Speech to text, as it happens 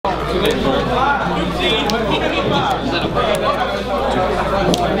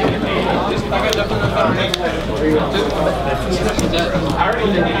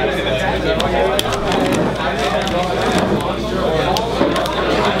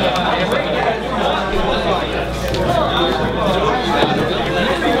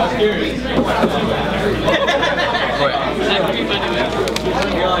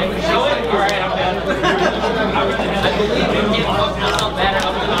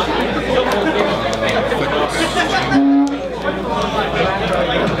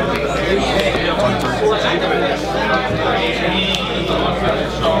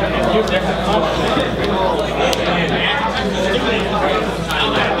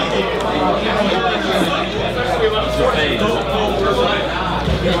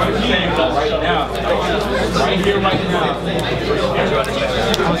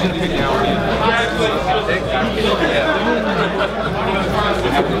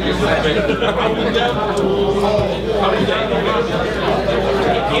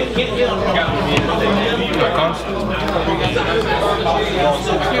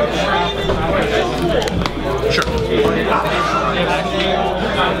Sure.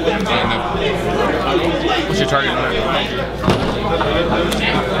 What's your target on that?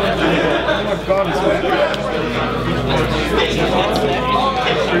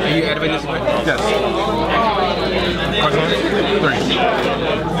 Are you activating this way? Yes. Kozmo? 3.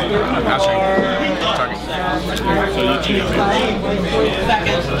 I'll show you. Target. So you choose.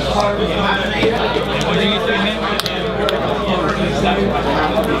 What do you think?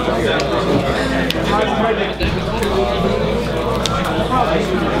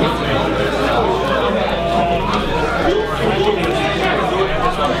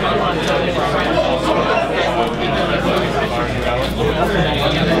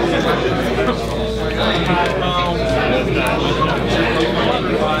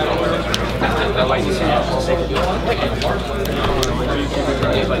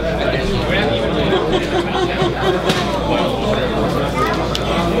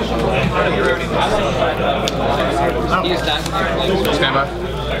 Stand by.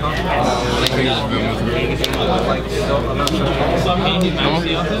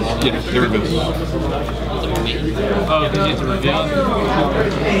 Yeah, they're revealed. Oh, because you have to reveal?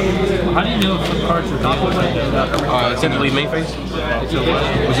 How do you know if the cards are revealed? It's in the lead main phase.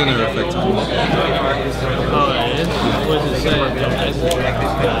 It's in their effect. Oh, it is? What does it say?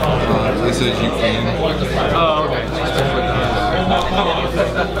 It says you can. Oh, okay.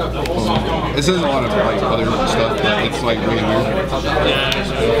 It says a lot of like other stuff, but it's like really weird.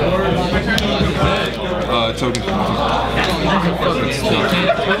 Token.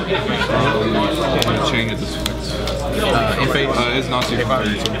 It's chain of this effect. In phase? It's not super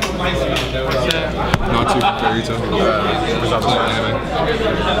fairy tale. Not super fairy tale. It's anime.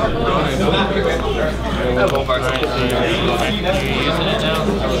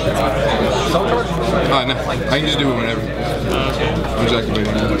 No, I can just do it whenever. I'm just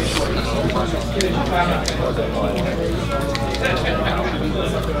activating it.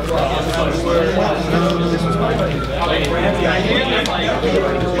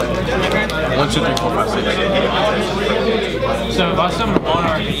 One, two, three, four, five, six. So if I summon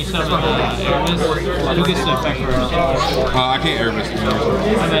Monarch and you summon Erebus, who gets the effect for us? I can't Erebus.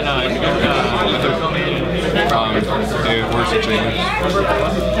 I mean, where's the chain?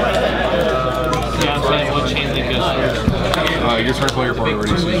 Yeah, I'm saying what chain link goes first? Your turn player part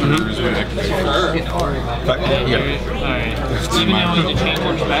already, so you can use it. Yeah. Alright. Even though the chain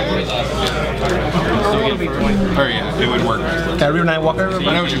works backwards? Oh yeah, it would work. Can I read a Landwalker? I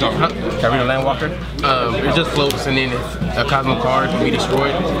know what you're talking about. Can I read a Landwalker? It just floats, and then if a Kozmo card can be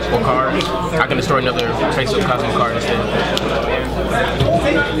destroyed, or cards, I can destroy another face of Kozmo card instead.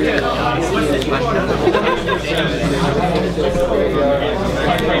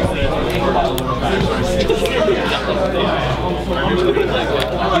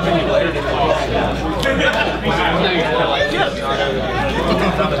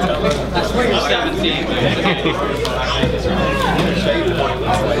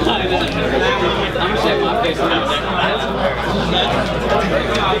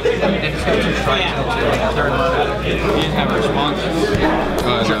 You didn't have a response?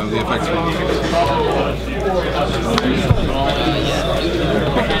 No, the effects were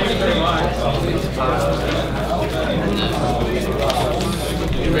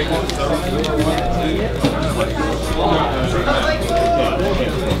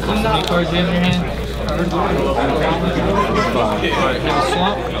How many cards do you have in your hand? Alright, hit the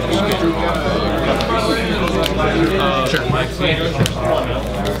slump. Sure.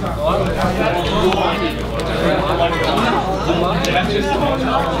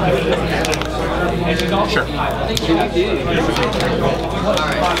 Sure.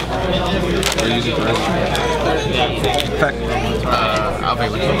 Or use it the rest. Fact. I'll pay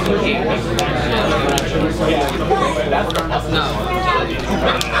with you. No.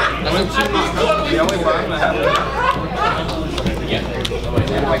 That's too much.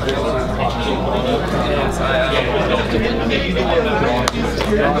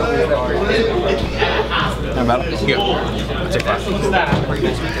 How about it? Yeah. I'll take 5.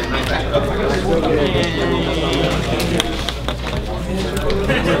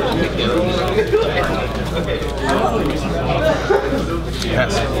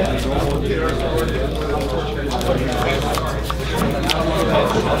 Pass.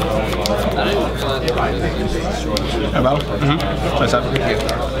 How about it? Nice up.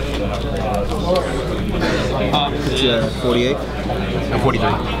 It's 48. I'm 43. 40.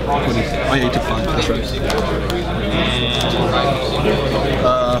 Oh yeah, you took 5. That's right.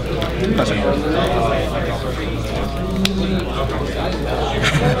 That's it.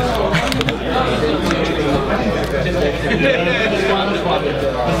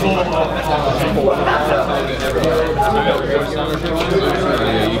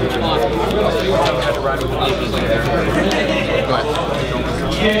 Go ahead.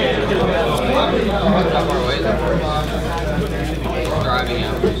 Driving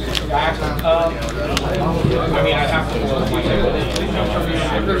out. I mean, I have to.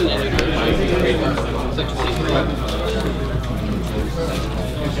 It's like 23.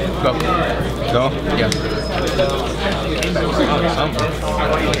 Go. Go? Yeah.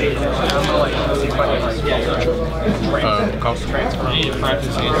 Cost. I need to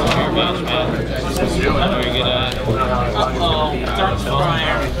practice against the Mermail, man. I'm very good at it. Uh-oh. Dark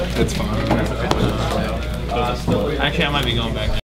Fire. It's fine. Actually, I might be going back now.